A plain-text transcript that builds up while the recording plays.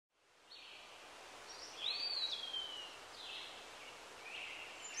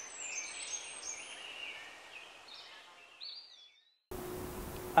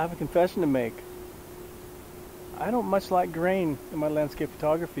I have a confession to make. I don't much like grain in my landscape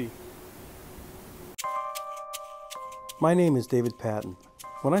photography. My name is David Patton.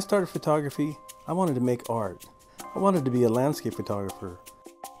 When I started photography, I wanted to make art. I wanted to be a landscape photographer.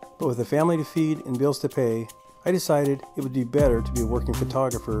 But with a family to feed and bills to pay, I decided it would be better to be a working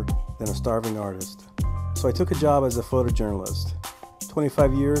photographer than a starving artist. So I took a job as a photojournalist.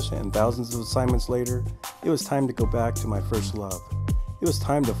 25 years and thousands of assignments later, it was time to go back to my first love. It was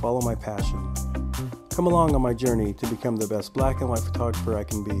time to follow my passion. Come along on my journey to become the best black and white photographer I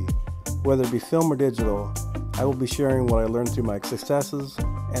can be. Whether it be film or digital, I will be sharing what I learned through my successes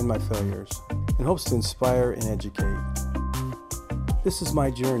and my failures, in hopes to inspire and educate. This is my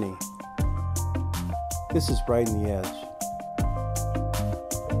journey. This is Brighten the Edge.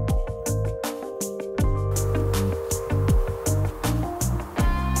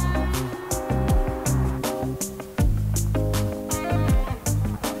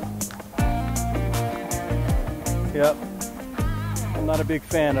 Yep, I'm not a big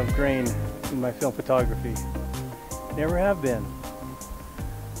fan of grain in my film photography. Never have been.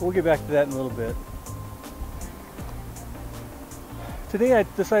 We'll get back to that in a little bit. Today I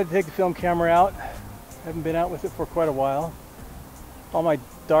decided to take the film camera out. I haven't been out with it for quite a while. All my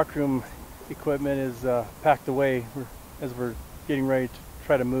darkroom equipment is packed away as we're getting ready to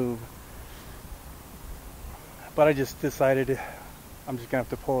try to move. But I just decided I'm just gonna have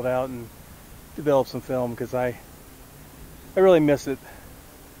to pull it out and develop some film because I really miss it.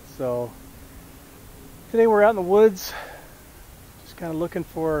 So today we're out in the woods, just kind of looking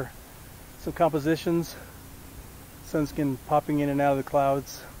for some compositions. Sun's popping in and out of the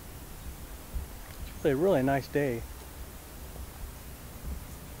clouds. It's really a really nice day.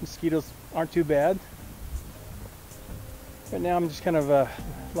 Mosquitoes aren't too bad. Right now I'm just kind of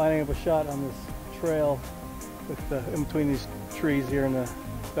lining up a shot on this trail with in between these trees here in the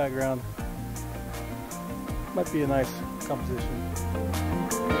background. Might be a nice composition.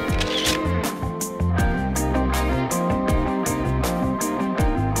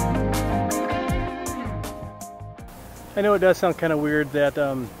 I know it does sound kind of weird that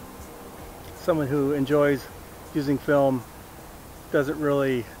someone who enjoys using film doesn't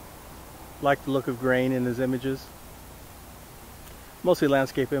really like the look of grain in his images. Mostly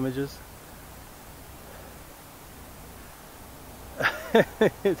landscape images. I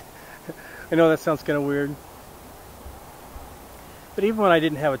know that sounds kind of weird. But even when I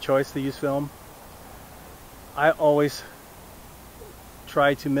didn't have a choice to use film, I always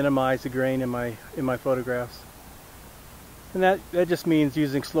try to minimize the grain in my photographs. And that just means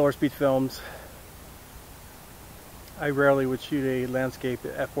using slower speed films. I rarely would shoot a landscape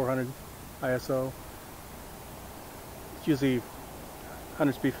at 400 ISO. It's usually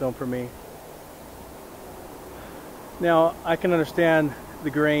 100 speed film for me. Now I can understand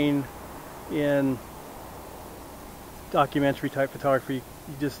the grain in documentary type photography.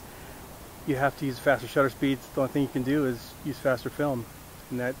 You have to use faster shutter speeds. The only thing you can do is use faster film,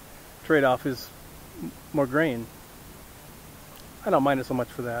 and that trade-off is more grain. I don't mind it so much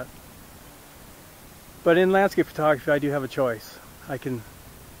for that. But in landscape photography I do have a choice. I can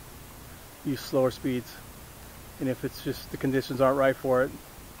use slower speeds, and if it's just the conditions aren't right for it,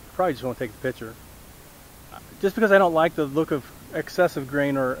 I probably just won't take the picture. Just because I don't like the look of excessive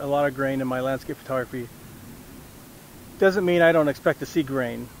grain or a lot of grain in my landscape photography doesn't mean I don't expect to see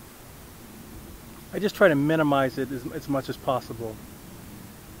grain. I just try to minimize it as much as possible.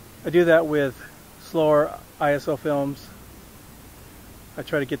 I do that with slower ISO films. I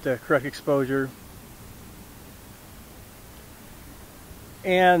try to get the correct exposure.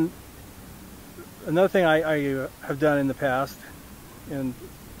 And another thing I have done in the past, and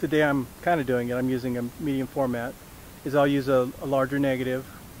today I'm kind of doing it, I'm using a medium format, is I'll use a larger negative.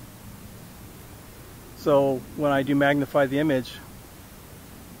 So when I do magnify the image,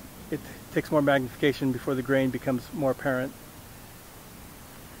 it takes more magnification before the grain becomes more apparent.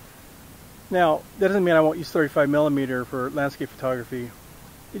 Now, that doesn't mean I won't use 35mm for landscape photography.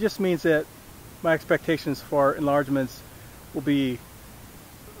 It just means that my expectations for enlargements will be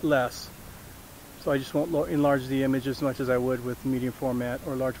less. So I just won't enlarge the image as much as I would with medium format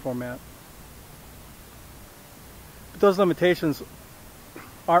or large format. But those limitations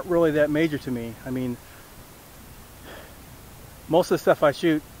aren't really that major to me. I mean, most of the stuff I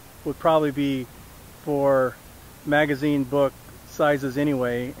shoot would probably be for magazine book sizes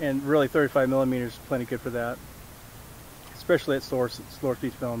anyway, and really 35mm is plenty good for that, especially at slower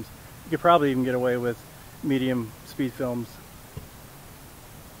speed films. You could probably even get away with medium speed films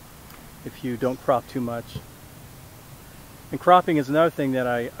if you don't crop too much. And cropping is another thing that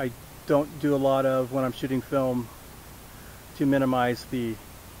I don't do a lot of when I'm shooting film, to minimize the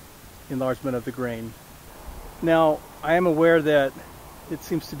enlargement of the grain. Now, I am aware that it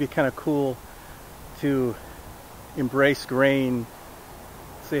seems to be kind of cool to embrace grain,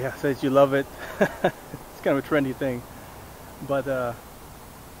 say you love it. It's kind of a trendy thing, but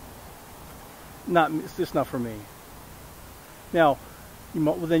it's just not for me. Now,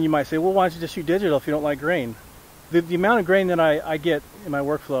 then you might say, well, why don't you just shoot digital if you don't like grain? The amount of grain that I get in my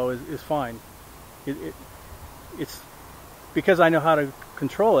workflow is fine. It's because I know how to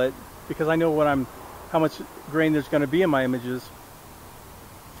control it, because I know how much grain there's going to be in my images.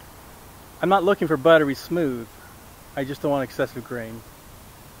 I'm not looking for buttery smooth. I just don't want excessive grain.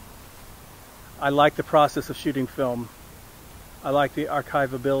 I like the process of shooting film. I like the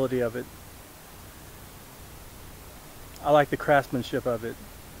archivability of it. I like the craftsmanship of it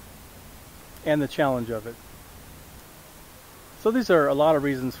and the challenge of it. So these are a lot of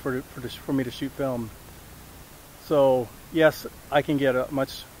reasons for me to shoot film. So yes, I can get a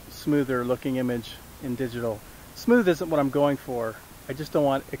much smoother looking image in digital. Smooth isn't what I'm going for. I just don't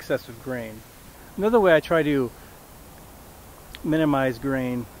want excessive grain. Another way I try to minimize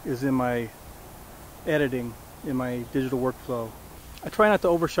grain is in my editing, in my digital workflow. I try not to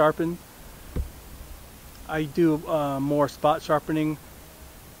over sharpen. I do more spot sharpening.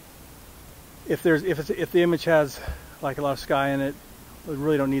 If the image has like a lot of sky in it, I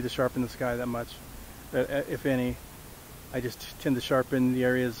really don't need to sharpen the sky that much, if any. I just tend to sharpen the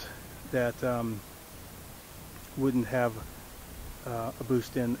areas that wouldn't have a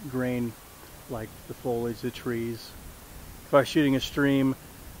boost in grain, like the foliage, the trees. If I was shooting a stream,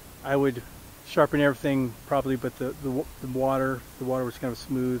 I would sharpen everything probably, but the water was kind of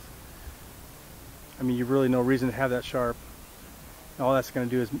smooth. I mean, you really no reason to have that sharp. All that's going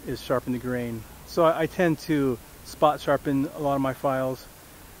to do is sharpen the grain. So I tend to spot sharpen a lot of my files,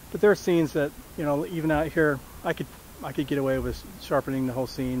 but there are scenes that, you know, even out here, I could get away with sharpening the whole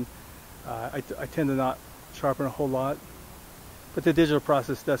scene. I tend to not sharpen a whole lot, but the digital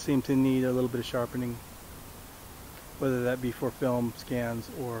process does seem to need a little bit of sharpening, whether that be for film scans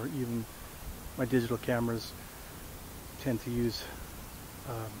or even my digital cameras tend to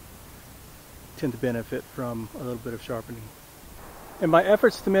benefit from a little bit of sharpening. And my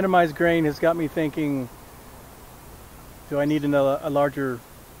efforts to minimize grain has got me thinking, do I need a larger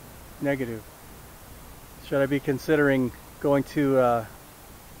negative? Should I be considering going to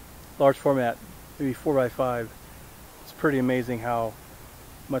large format, maybe 4x5? It's pretty amazing how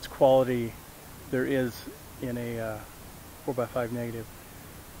much quality there is in a 4x5 negative.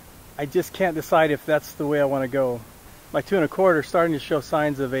 I just can't decide if that's the way I want to go. My 2 1/4 is starting to show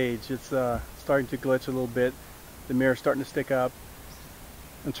signs of age. It's starting to glitch a little bit. The mirror's starting to stick up.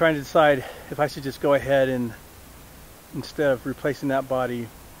 I'm trying to decide if I should just go ahead and, instead of replacing that body,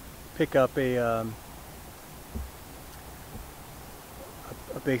 pick up a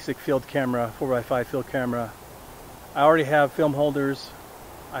basic field camera, 4x5 field camera. I already have film holders.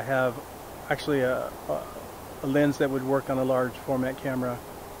 I have actually a lens that would work on a large format camera.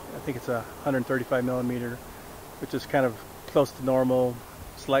 I think it's a 135mm, which is kind of close to normal,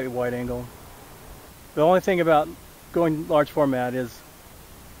 slightly wide angle. The only thing about going large format is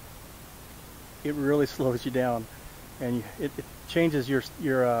it really slows you down, and it changes your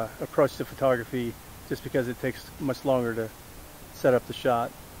approach to photography just because it takes much longer to set up the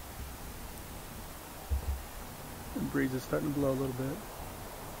shot. The breeze is starting to blow a little bit.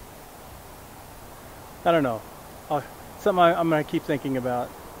 I don't know. Something I'm going to keep thinking about.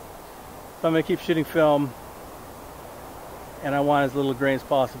 If I'm going to keep shooting film and I want as little grain as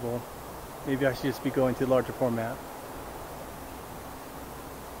possible, maybe I should just be going to larger format.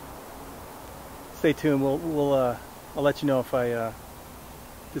 Stay tuned. I'll let you know if I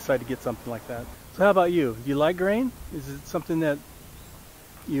decide to get something like that. So how about you? Do you like grain? Is it something that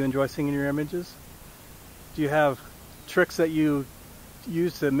you enjoy seeing in your images? Do you have tricks that you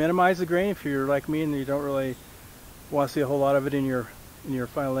use to minimize the grain if you're like me and you don't really want to see a whole lot of it in your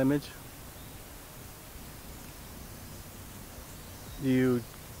final image? Do you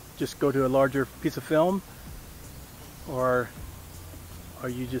just go to a larger piece of film, or are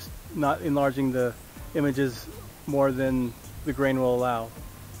you just not enlarging the images more than the grain will allow?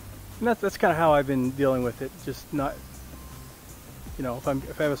 And that's kind of how I've been dealing with it. Just not, you know, if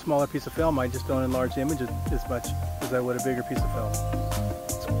I have a smaller piece of film, I just don't enlarge the image as much as I would a bigger piece of film.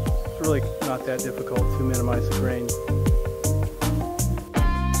 It's really not that difficult to minimize the grain.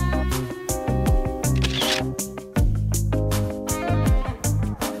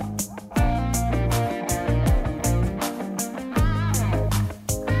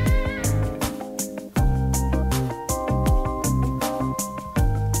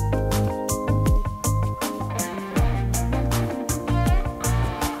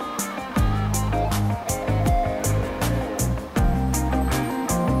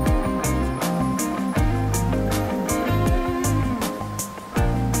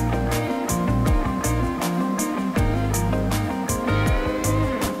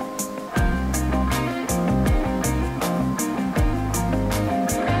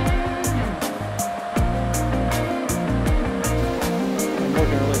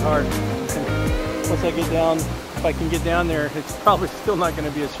 hard. And once I get down, if I can get down there, it's probably still not going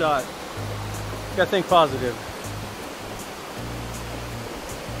to be a shot. Gotta think positive.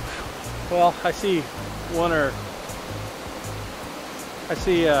 Well, I see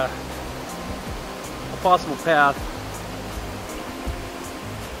a possible path.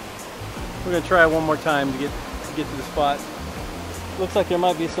 We're gonna try one more time to get to the spot. Looks like there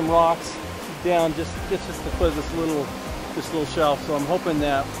might be some rocks down just at the foot of this little shelf. So I'm hoping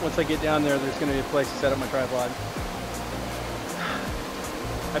that once I get down there, there's gonna be a place to set up my tripod.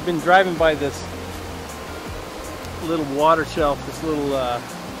 I've been driving by this little water shelf, this little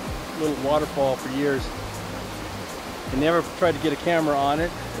waterfall for years, and never tried to get a camera on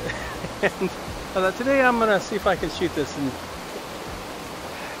it. And I thought today I'm gonna see if I can shoot this and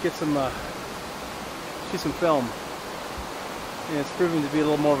get shoot some film. And it's proving to be a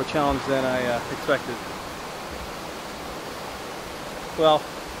little more of a challenge than I expected. Well,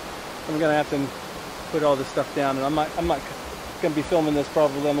 I'm gonna have to put all this stuff down, and I'm not gonna be filming this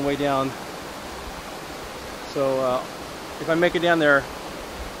probably on the way down. So if I make it down there,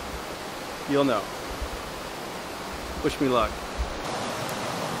 you'll know. Wish me luck.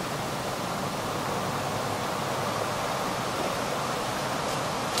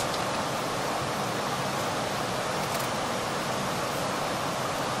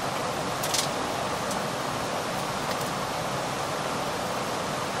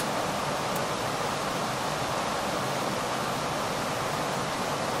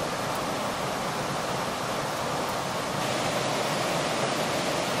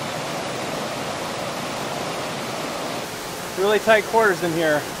 Really tight quarters in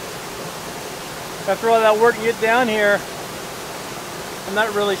here. After all that work to get down here, I'm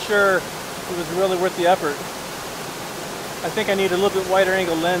not really sure it was really worth the effort. I think I need a little bit wider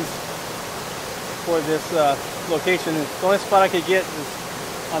angle lens for this location. The only spot I could get is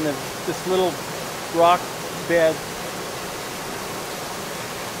on this little rock bed.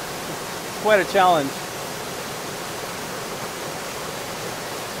 It's quite a challenge.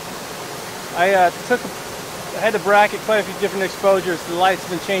 I had to bracket quite a few different exposures. The light's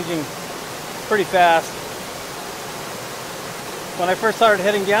been changing pretty fast. When I first started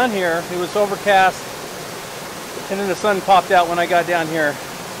heading down here, it was overcast, and then the sun popped out when I got down here.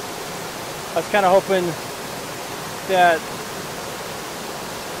 I was kind of hoping that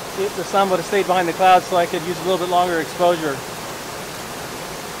the sun would have stayed behind the clouds so I could use a little bit longer exposure.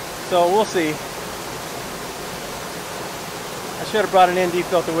 So we'll see. I should have brought an ND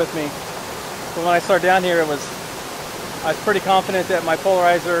filter with me. But when I started down here, I was pretty confident that my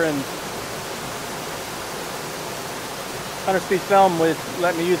polarizer and 100-speed film would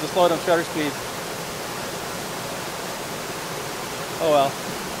let me use the slow down shutter speed. Oh well,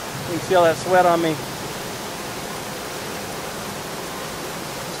 you can see all that sweat on me.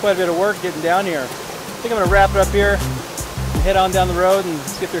 It's quite a bit of work getting down here. I think I'm going to wrap it up here and head on down the road and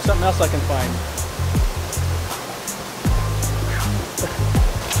see if there's something else I can find.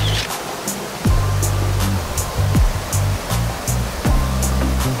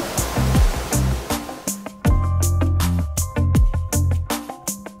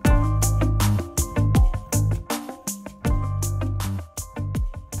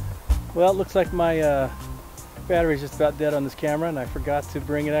 Well, it looks like my battery's just about dead on this camera, and I forgot to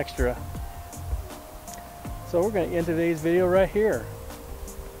bring an extra. So we're going to end today's video right here.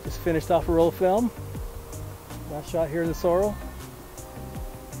 Just finished off a roll of film. Last shot here in the sorrel.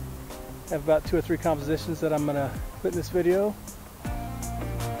 I have about 2 or 3 compositions that I'm going to put in this video.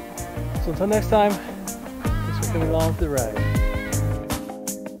 So until next time, thanks for coming along for the ride.